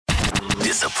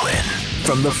Discipline.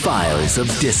 From the files of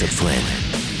discipline.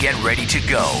 Get ready to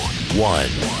go. One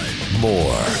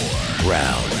more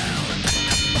round.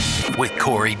 With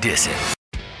Corey Dissin.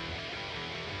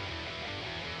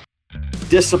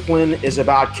 Discipline is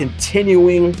about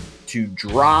continuing to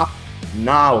drop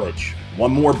knowledge.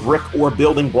 One more brick or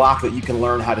building block that you can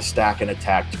learn how to stack and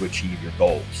attack to achieve your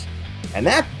goals. And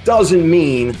that doesn't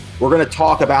mean we're going to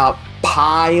talk about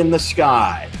pie in the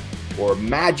sky or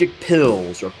magic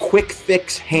pills or quick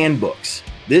fix handbooks.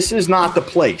 This is not the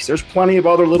place. There's plenty of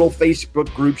other little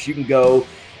Facebook groups you can go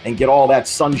and get all that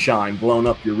sunshine blown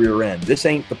up your rear end. This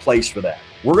ain't the place for that.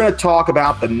 We're going to talk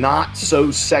about the not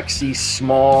so sexy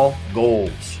small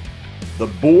goals, the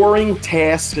boring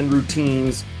tasks and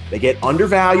routines that get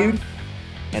undervalued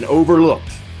and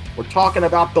overlooked. We're talking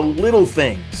about the little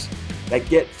things that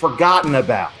get forgotten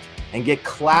about and get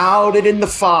clouded in the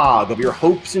fog of your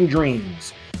hopes and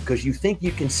dreams because you think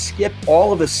you can skip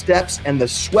all of the steps and the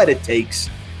sweat it takes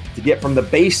to get from the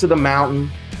base of the mountain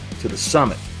to the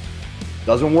summit.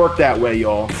 Doesn't work that way,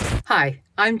 y'all. Hi,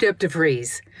 I'm Deb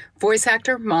DeVries, voice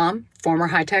actor, mom, former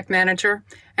high-tech manager,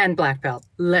 and black belt.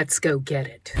 Let's go get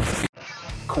it.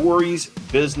 Corey's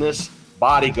Business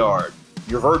Bodyguard,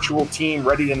 your virtual team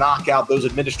ready to knock out those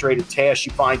administrative tasks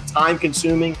you find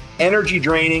time-consuming,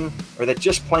 energy-draining, or that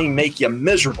just plain make you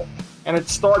miserable. And it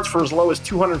starts for as low as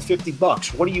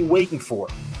 $250. What are you waiting for?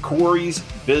 Corey's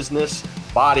Business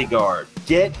Bodyguard.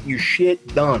 Get your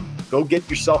shit done. Go get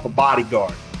yourself a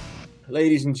bodyguard.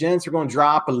 Ladies and gents, we're going to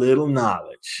drop a little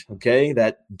knowledge, okay?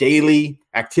 That daily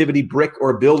activity brick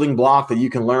or building block that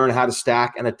you can learn how to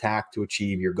stack and attack to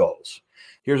achieve your goals.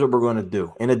 Here's what we're going to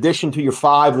do. In addition to your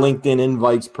 5 LinkedIn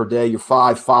invites per day, your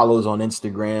 5 follows on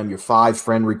Instagram, your 5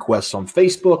 friend requests on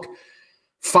Facebook,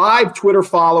 5 Twitter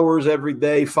followers every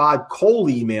day, 5 cold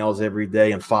emails every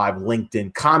day, and 5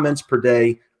 LinkedIn comments per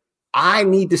day, I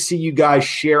need to see you guys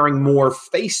sharing more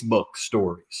Facebook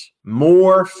stories.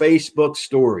 More Facebook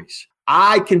stories.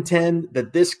 I contend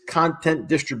that this content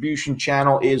distribution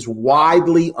channel is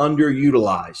widely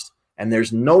underutilized, and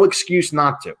there's no excuse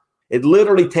not to. It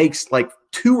literally takes like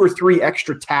 2 or 3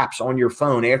 extra taps on your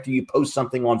phone after you post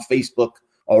something on Facebook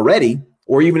already,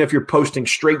 or even if you're posting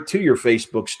straight to your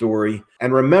Facebook story.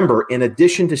 And remember, in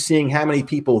addition to seeing how many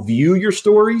people view your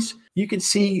stories, you can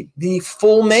see the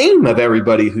full name of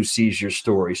everybody who sees your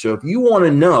story. So if you want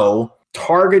to know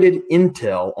targeted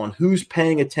intel on who's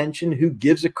paying attention, who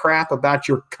gives a crap about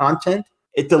your content,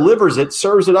 it delivers it,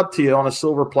 serves it up to you on a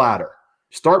silver platter.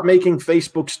 Start making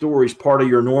Facebook stories part of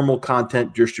your normal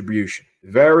content distribution.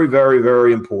 Very, very,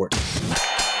 very important.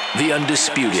 The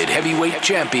undisputed heavyweight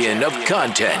champion of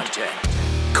content,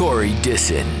 Corey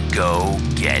Dissin. Go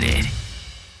get it.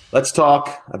 Let's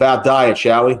talk about diet,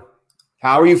 shall we?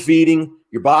 How are you feeding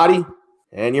your body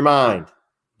and your mind?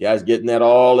 You guys getting that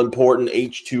all-important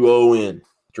H2O in?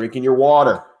 Drinking your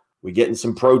water. We getting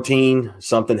some protein,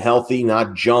 something healthy,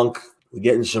 not junk. We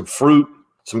getting some fruit,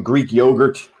 some Greek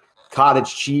yogurt,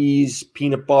 cottage cheese,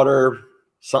 peanut butter,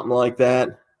 something like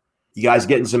that. You guys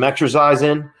getting some exercise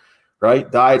in,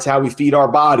 right? Diet's how we feed our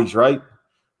bodies, right?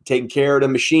 Taking care of the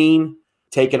machine,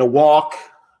 taking a walk,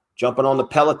 jumping on the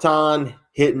Peloton,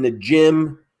 hitting the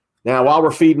gym. Now, while we're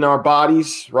feeding our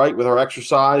bodies, right, with our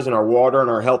exercise and our water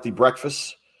and our healthy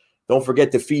breakfast, don't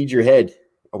forget to feed your head.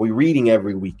 Are we reading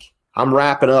every week? I'm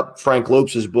wrapping up Frank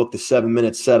Lopes' book, The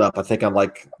 7-Minute Setup. I think I'm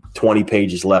like 20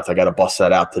 pages left. I got to bust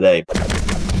that out today.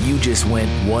 You just went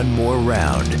one more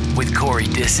round with Corey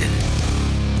Dissin.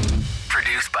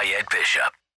 Produced by Ed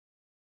Bishop.